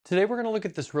Today we're going to look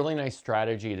at this really nice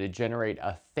strategy to generate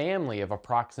a family of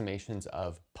approximations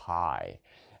of pi.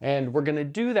 And we're going to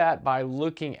do that by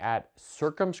looking at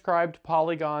circumscribed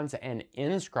polygons and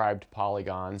inscribed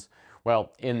polygons,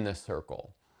 well, in the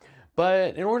circle.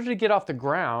 But in order to get off the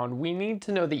ground, we need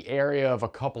to know the area of a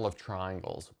couple of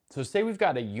triangles. So say we've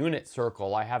got a unit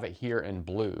circle, I have it here in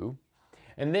blue.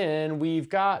 And then we've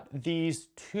got these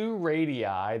two radii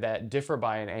that differ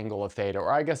by an angle of theta,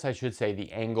 or I guess I should say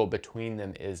the angle between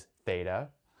them is theta.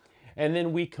 And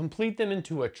then we complete them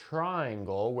into a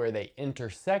triangle where they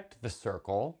intersect the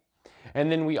circle.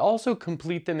 And then we also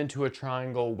complete them into a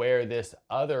triangle where this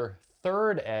other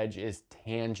third edge is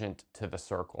tangent to the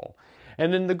circle.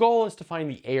 And then the goal is to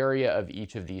find the area of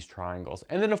each of these triangles.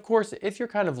 And then of course, if you're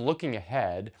kind of looking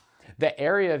ahead, the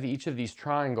area of each of these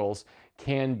triangles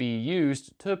can be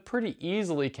used to pretty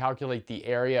easily calculate the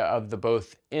area of the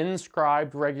both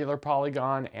inscribed regular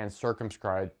polygon and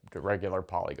circumscribed regular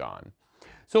polygon.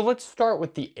 So let's start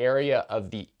with the area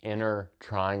of the inner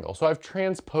triangle. So I've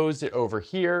transposed it over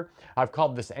here. I've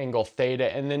called this angle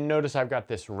theta, and then notice I've got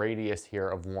this radius here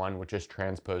of 1, which is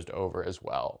transposed over as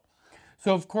well.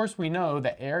 So of course we know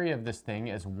the area of this thing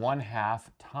is 1/2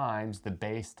 times the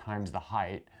base times the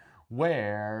height,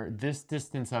 where this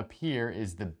distance up here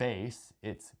is the base,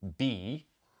 it's b.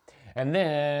 And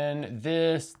then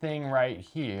this thing right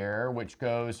here, which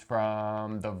goes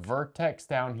from the vertex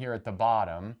down here at the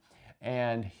bottom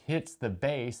and hits the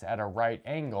base at a right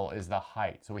angle, is the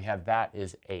height. So we have that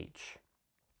is h.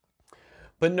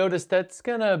 But notice that's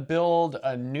gonna build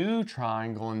a new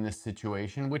triangle in this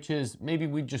situation, which is, maybe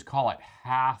we just call it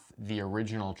half the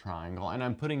original triangle. And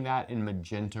I'm putting that in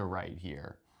magenta right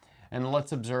here. And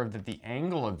let's observe that the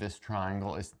angle of this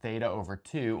triangle is theta over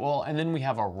 2. Well, and then we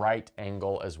have a right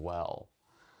angle as well.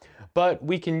 But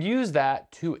we can use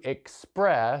that to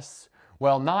express,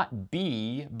 well, not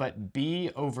b, but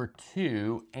b over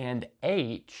 2 and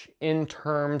h in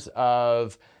terms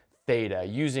of theta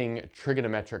using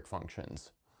trigonometric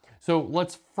functions. So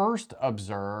let's first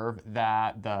observe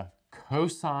that the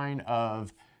cosine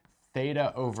of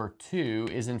theta over 2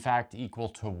 is in fact equal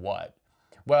to what?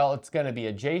 Well, it's going to be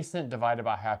adjacent divided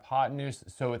by hypotenuse,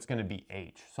 so it's going to be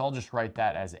h. So I'll just write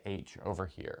that as h over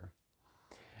here.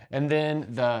 And then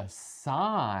the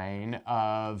sine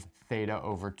of theta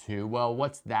over 2, well,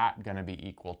 what's that going to be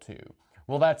equal to?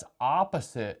 Well, that's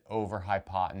opposite over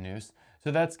hypotenuse, so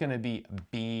that's going to be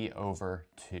b over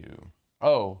 2.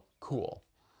 Oh, cool.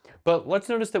 But let's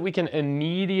notice that we can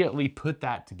immediately put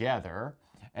that together,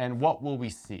 and what will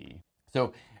we see?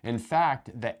 So in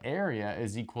fact, the area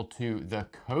is equal to the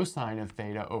cosine of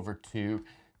theta over 2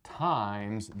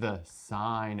 times the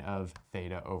sine of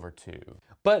theta over 2.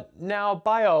 But now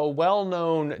by a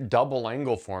well-known double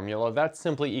angle formula, that's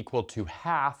simply equal to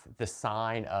half the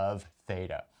sine of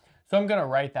theta. So I'm going to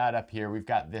write that up here. We've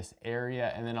got this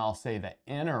area, and then I'll say the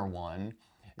inner one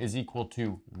is equal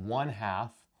to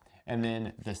 1/2, and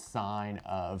then the sine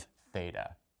of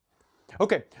theta.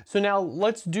 Okay, so now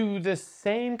let's do the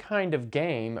same kind of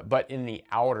game, but in the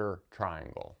outer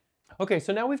triangle. Okay,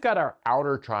 so now we've got our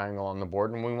outer triangle on the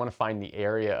board, and we want to find the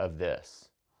area of this.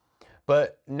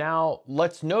 But now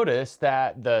let's notice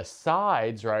that the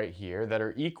sides right here that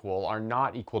are equal are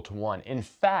not equal to 1. In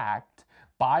fact,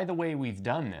 by the way we've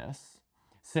done this,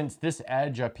 since this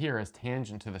edge up here is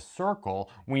tangent to the circle,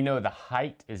 we know the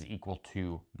height is equal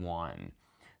to 1.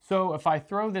 So if I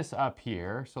throw this up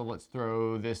here, so let's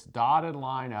throw this dotted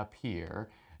line up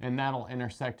here, and that'll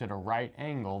intersect at a right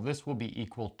angle, this will be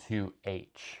equal to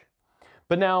h.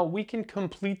 But now we can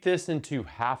complete this into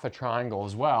half a triangle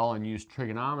as well and use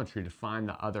trigonometry to find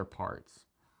the other parts.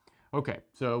 Okay,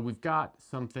 so we've got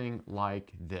something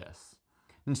like this.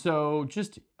 And so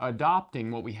just adopting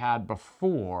what we had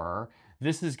before,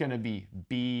 this is going to be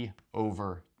b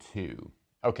over 2.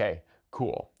 Okay.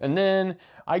 Cool. And then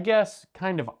I guess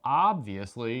kind of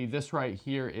obviously this right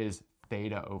here is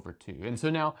theta over 2. And so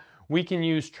now we can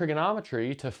use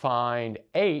trigonometry to find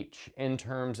h in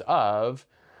terms of,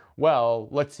 well,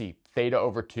 let's see, theta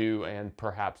over 2 and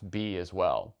perhaps b as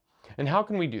well. And how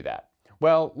can we do that?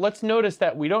 Well, let's notice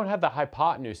that we don't have the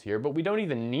hypotenuse here, but we don't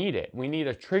even need it. We need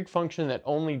a trig function that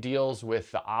only deals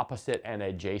with the opposite and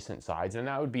adjacent sides, and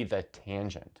that would be the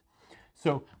tangent.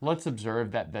 So let's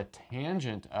observe that the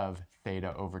tangent of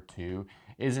theta over 2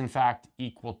 is in fact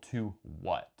equal to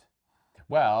what?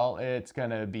 Well, it's going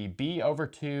to be b over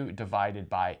 2 divided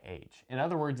by h. In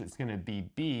other words, it's going to be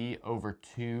b over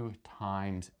 2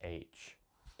 times h.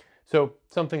 So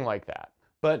something like that.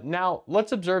 But now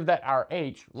let's observe that our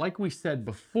h, like we said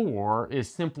before,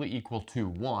 is simply equal to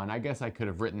 1. I guess I could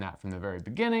have written that from the very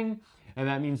beginning, and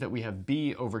that means that we have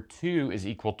b over 2 is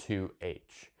equal to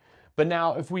h. But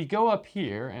now if we go up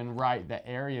here and write the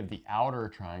area of the outer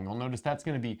triangle, notice that's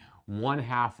going to be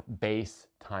 1/2 base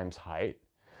times height.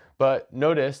 But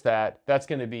notice that that's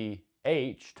going to be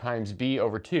h times b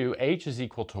over 2. H is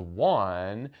equal to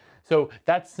 1. So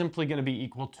that's simply going to be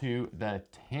equal to the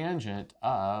tangent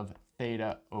of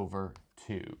theta over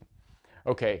 2.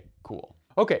 Okay, cool.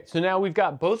 Okay, so now we've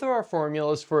got both of our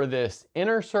formulas for this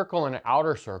inner circle and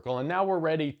outer circle, and now we're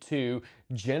ready to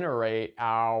generate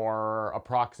our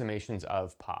approximations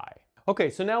of pi. Okay,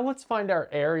 so now let's find our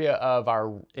area of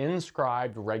our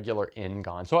inscribed regular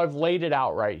n-gon. So I've laid it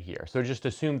out right here. So just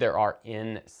assume there are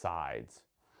n sides.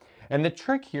 And the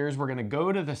trick here is we're going to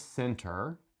go to the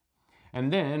center,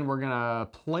 and then we're going to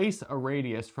place a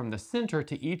radius from the center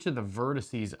to each of the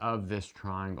vertices of this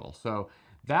triangle. So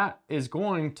that is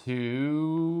going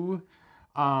to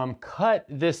cut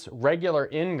this regular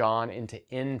n-gon into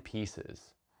n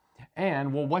pieces.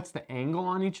 And, well, what's the angle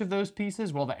on each of those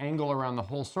pieces? Well, the angle around the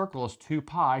whole circle is 2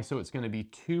 pi, so it's going to be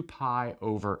 2 pi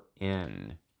over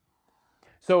n.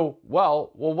 So, well,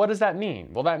 what does that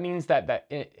mean? Well, that means that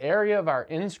the area of our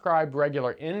inscribed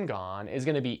regular n-gon is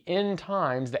going to be n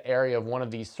times the area of one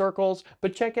of these circles.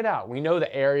 But check it out. We know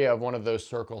the area of one of those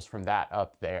circles from that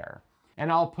up there.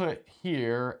 And I'll put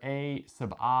here a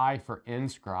sub I for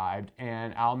inscribed,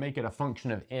 and I'll make it a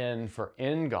function of n for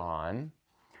n-gon.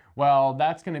 Well,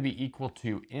 that's going to be equal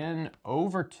to n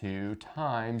over 2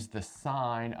 times the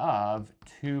sine of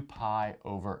 2 pi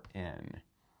over n.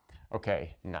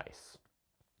 Okay, nice.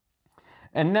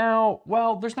 And now,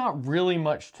 well, there's not really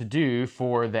much to do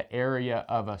for the area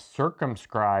of a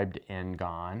circumscribed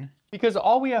n-gon, because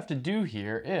all we have to do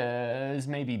here is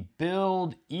maybe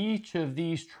build each of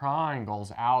these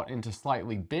triangles out into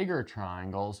slightly bigger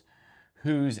triangles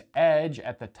whose edge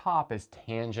at the top is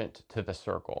tangent to the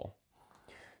circle.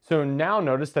 So now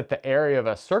notice that the area of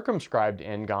a circumscribed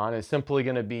n-gon is simply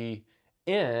going to be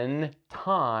n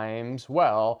times,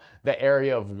 well, the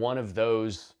area of one of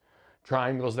those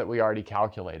triangles that we already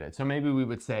calculated. So maybe we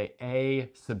would say a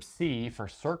sub c for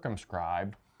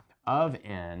circumscribed of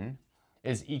n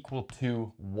is equal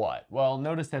to what? Well,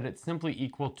 notice that it's simply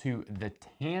equal to the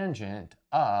tangent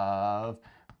of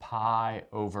pi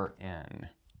over n.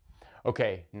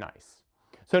 Okay, nice.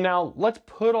 So now let's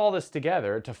put all this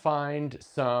together to find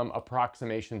some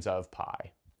approximations of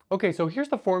pi. Okay, so here's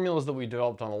the formulas that we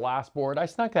developed on the last board. I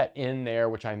snuck that in there,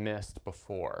 which I missed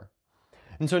before.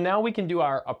 And so now we can do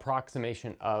our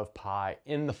approximation of pi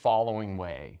in the following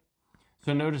way.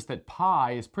 So notice that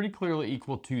pi is pretty clearly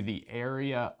equal to the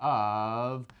area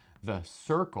of the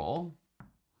circle.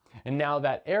 And now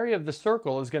that area of the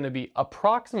circle is going to be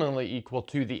approximately equal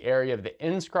to the area of the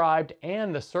inscribed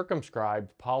and the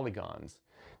circumscribed polygons.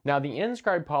 Now the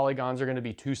inscribed polygons are going to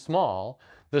be too small,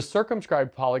 the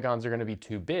circumscribed polygons are going to be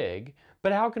too big,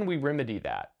 but how can we remedy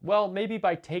that? Well, maybe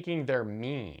by taking their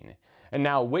mean. And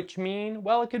now which mean?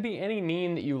 Well, it could be any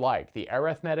mean that you like, the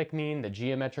arithmetic mean, the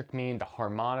geometric mean, the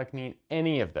harmonic mean,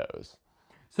 any of those.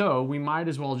 So we might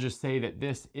as well just say that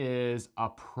this is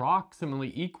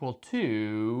approximately equal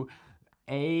to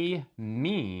a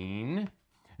mean,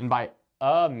 and by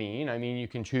a mean, I mean you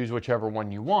can choose whichever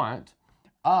one you want,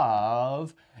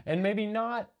 of, and maybe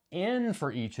not n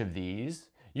for each of these.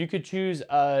 You could choose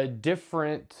a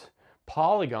different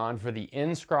polygon for the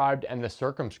inscribed and the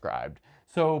circumscribed.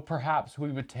 So perhaps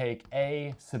we would take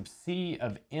a sub c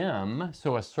of m,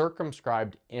 so a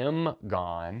circumscribed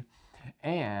m-gon,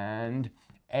 and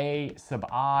a sub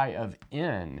I of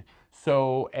n,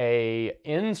 so a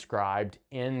inscribed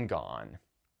n-gon.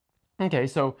 Okay,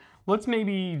 so let's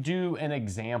maybe do an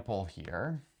example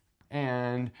here.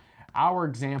 And our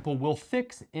example will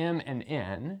fix m and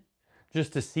n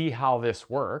just to see how this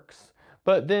works.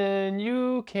 But then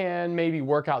you can maybe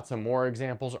work out some more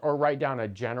examples or write down a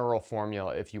general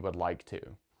formula if you would like to.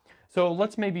 So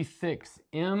let's maybe fix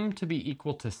m to be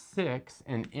equal to 6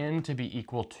 and n to be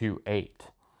equal to 8.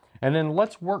 And then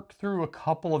let's work through a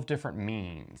couple of different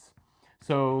means.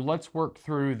 So let's work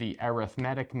through the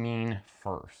arithmetic mean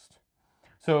first.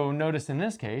 So notice in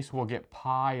this case, we'll get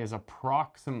pi is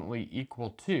approximately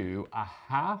equal to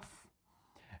 1/2.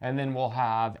 And then we'll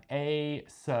have a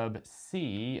sub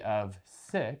c of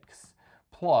 6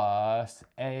 plus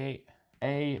a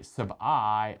sub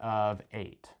I of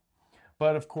 8.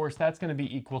 But of course, that's going to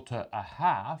be equal to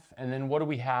 1/2. And then what do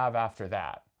we have after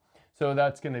that? So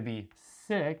that's going to be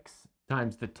 6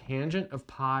 times the tangent of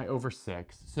pi over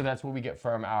 6. So that's what we get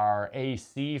from our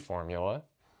AC formula.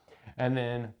 And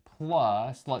then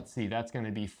plus, let's see, that's going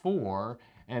to be 4.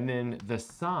 And then the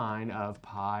sine of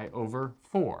pi over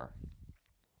 4.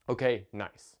 Okay,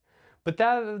 nice. But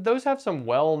those have some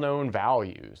well-known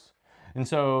values. And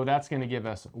so that's going to give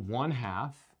us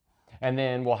 1/2. And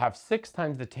then we'll have 6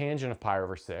 times the tangent of pi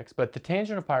over 6, but the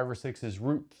tangent of pi over 6 is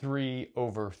root 3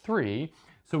 over 3,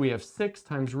 so we have 6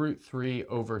 times root 3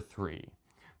 over 3.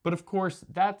 But of course,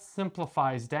 that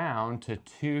simplifies down to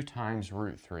 2 times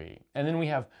root 3. And then we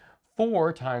have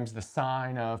 4 times the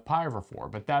sine of pi over 4,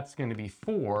 but that's going to be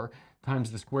 4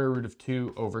 times the square root of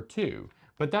 2 over 2.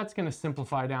 But that's going to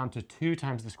simplify down to 2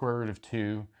 times the square root of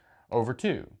 2 over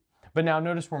 2. But now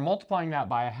notice we're multiplying that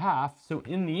by a half, so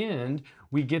in the end,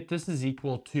 we get this is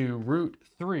equal to root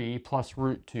 3 plus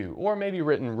root 2, or maybe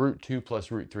written root 2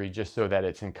 plus root 3, just so that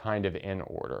it's in kind of in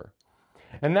order.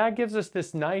 And that gives us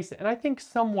this nice, and I think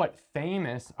somewhat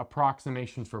famous,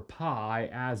 approximation for pi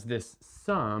as this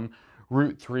sum,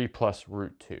 root 3 plus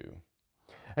root 2.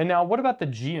 And now what about the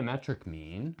geometric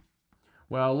mean?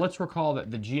 Well, let's recall that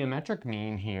the geometric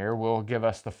mean here will give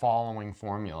us the following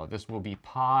formula. This will be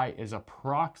pi is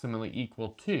approximately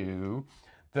equal to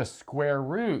the square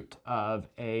root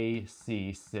of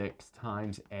AC6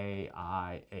 times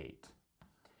AI8.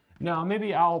 Now,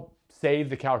 maybe I'll save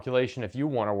the calculation if you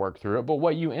want to work through it, but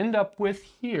what you end up with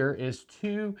here is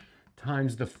 2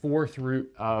 times the 4th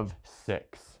root of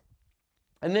 6.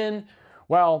 And then,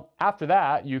 well, after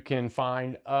that, you can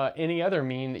find any other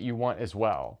mean that you want as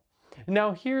well.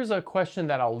 Now, here's a question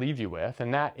that I'll leave you with,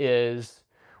 and that is,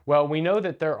 well, we know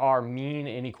that there are mean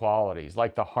inequalities,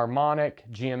 like the harmonic,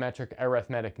 geometric,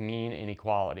 arithmetic mean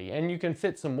inequality, and you can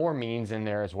fit some more means in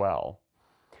there as well.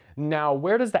 Now,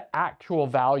 where does the actual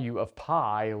value of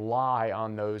pi lie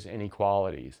on those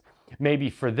inequalities? Maybe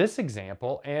for this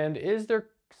example, and is there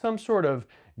some sort of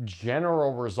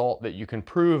general result that you can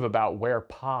prove about where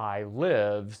pi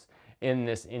lives in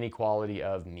this inequality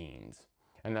of means?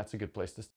 And that's a good place to start.